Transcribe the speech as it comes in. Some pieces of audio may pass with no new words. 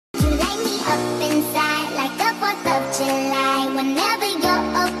up inside like the 4th of July. Whenever you're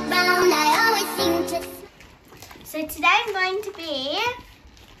around, I always seem to. So today I'm going to be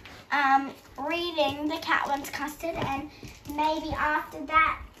reading The Cat Wants Custard, and maybe after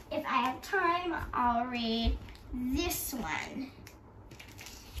that, if I have time, I'll read this one.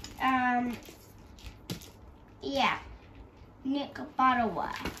 Yeah, Nick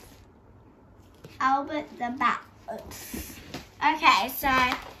Butterworth, Albert the Bat. Okay, so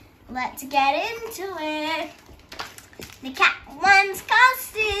let's get into it. The cat wants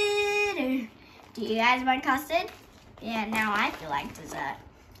custard. Do you guys want custard? Yeah, now I feel like dessert.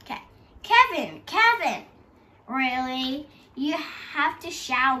 Okay, Kevin, really? You have to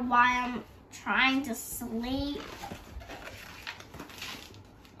shout while I'm trying to sleep.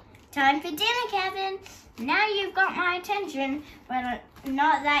 Time for dinner, Kevin. Now you've got my attention, but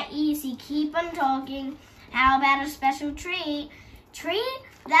not that easy. Keep on talking. How about a special treat? Treat?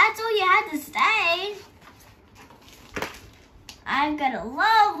 That's all you had to say. I've got a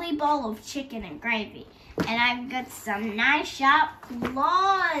lovely bowl of chicken and gravy, and I've got some nice sharp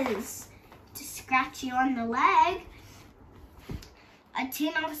claws to scratch you on the leg. A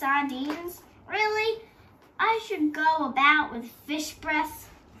tin of sardines? Really? I should go about with fish breath.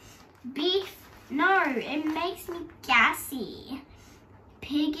 Beef? No, it makes me gassy.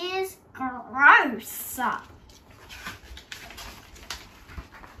 Pig is gross.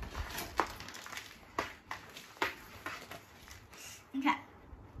 Okay.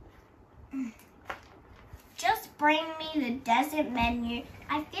 Just bring me the dessert menu.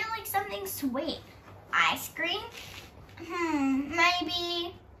 I feel like something sweet. Ice cream?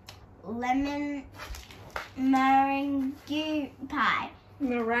 Maybe lemon meringue pie.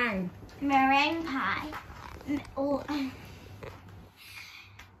 Meringue pie.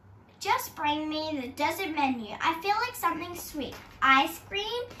 Just bring me the dessert menu. I feel like something sweet. Ice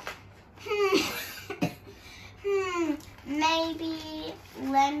cream? Maybe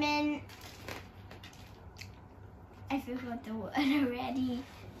lemon. I forgot the word already.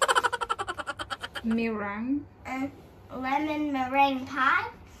 Meringue. Lemon meringue pie.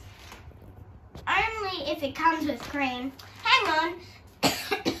 Only if it comes with cream. Hang on.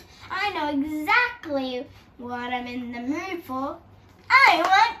 I know exactly what I'm in the mood for. I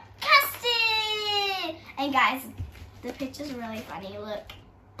want custard! And guys, the picture's really funny. Look.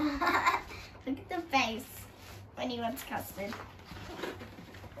 Look at the face when he wants custard.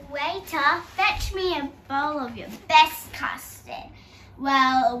 Waiter, fetch me a bowl of your best custard.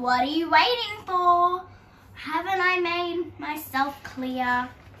 Well, what are you waiting for? Haven't I made myself clear?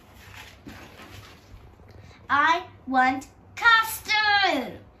 I want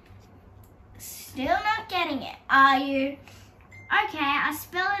custard. Still not getting it, are you? Okay, I'll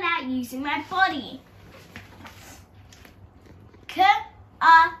spell it out using my body. K-A-S-T-A-R-D.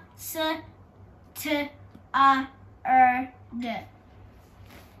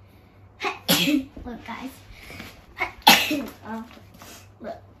 Look, guys. Oh,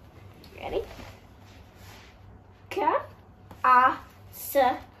 look. Ready? K-A-S-T-A-R-D.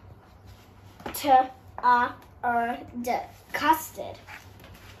 Custard.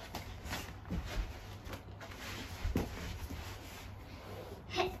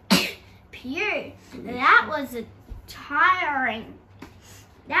 Phew, that was a tiring.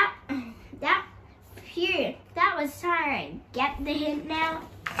 Phew, that was tiring. Get the hint now?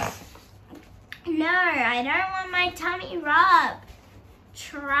 No, I don't want my tummy rubbed.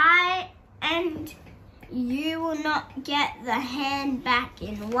 Try and you will not get the hand back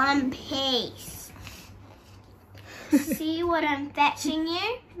in one piece. See what I'm fetching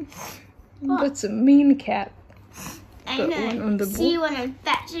you? That's a mean cat. I know. See what I'm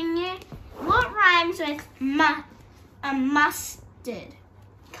fetching you? What rhymes with mustard?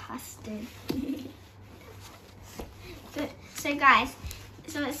 Custard. So guys,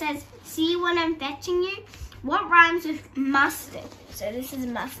 so it says, see what I'm fetching you? What rhymes with mustard? So this is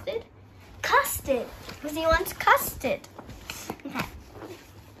mustard. Custard, because he wants custard. Okay.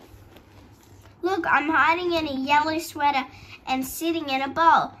 Look, I'm hiding in a yellow sweater and sitting in a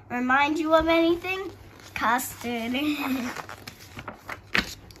bowl. Remind you of anything? Custard.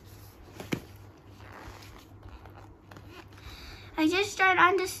 I just don't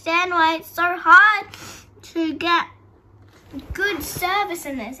understand why it's so hard to get good service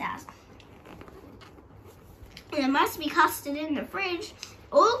in this house. There must be custard in the fridge.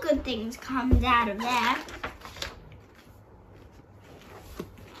 All good things come out of there.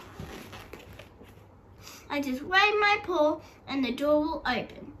 I just wave my paw and the door will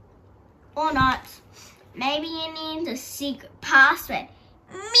open. Or not. Maybe you need the secret password.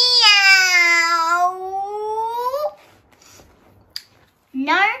 Meow!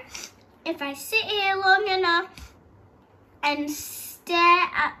 No, if I sit here long enough and stare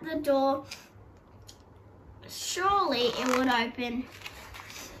at the door, surely it would open.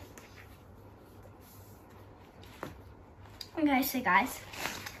 Okay, so guys,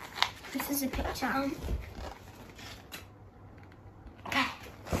 this is a picture. Okay,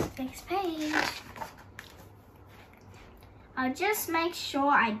 next page. I'll just make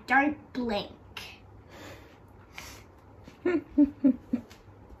sure I don't blink.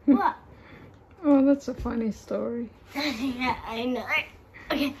 What? Oh, that's a funny story. Yeah, I know.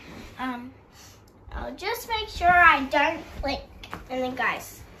 Okay, I'll just make sure I don't blink. And then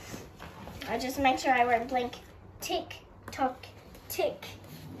guys, I'll just make sure I won't blink. Tick, tock, tick,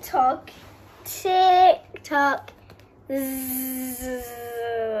 tock, tick, tock. Zzz.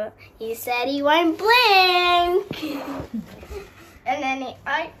 He said he won't blink. And then it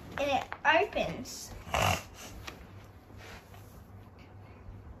opens.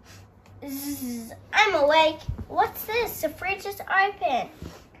 Zzz. I'm awake. What's this? The fridge is open.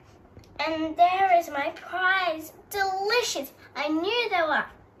 And there is my prize. Delicious. I knew they were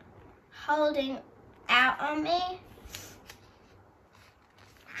holding out on me.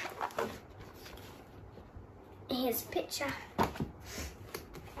 Here's a picture.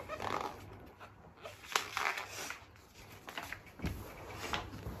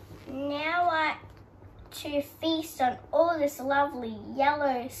 Now what? To feast on all this lovely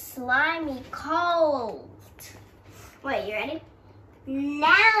yellow slimy cold. Wait, you ready?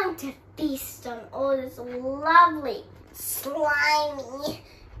 Now to feast on all this lovely slimy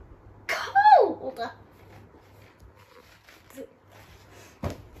cold.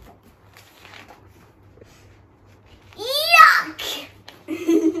 Yuck!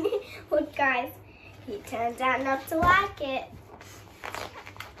 Look guys, he turns out not to like it.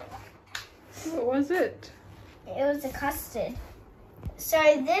 What was it? It was a custard. So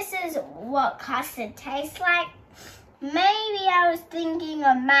this is what custard tastes like. Maybe I was thinking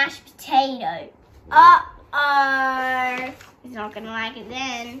of mashed potato. Uh-oh. He's not gonna like it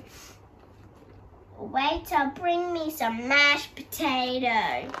then. Waiter, bring me some mashed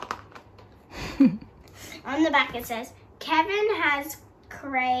potato. On the back it says, Kevin has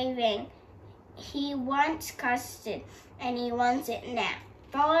craving. He wants custard and he wants it now.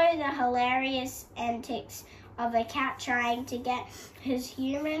 Follow the hilarious antics of a cat trying to get his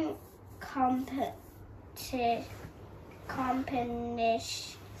human companion to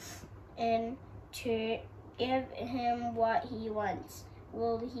give him what he wants.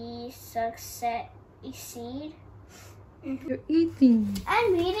 Will he succeed? You're eating.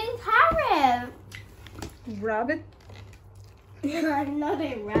 I'm eating carrot. Rabbit? I'm not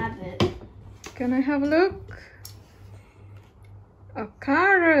a rabbit. Can I have a look? A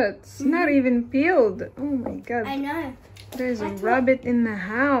carrot, not even peeled. Oh my god. I know. There's a rabbit in the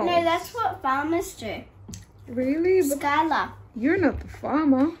house. No, that's what farmers do. Really? But Skylar. you're not the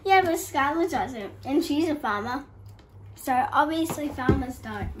farmer. Yeah, but Skylar doesn't. And she's a farmer. So obviously farmers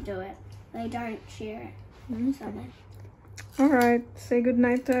don't do it. They don't shear it. Something. Alright, say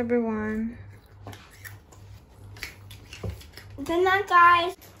goodnight to everyone. Good night,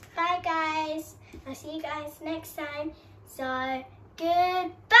 guys. Bye, guys. I'll see you guys next time. So,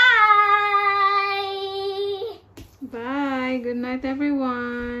 goodbye. Bye. Good night,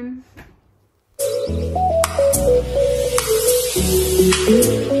 everyone.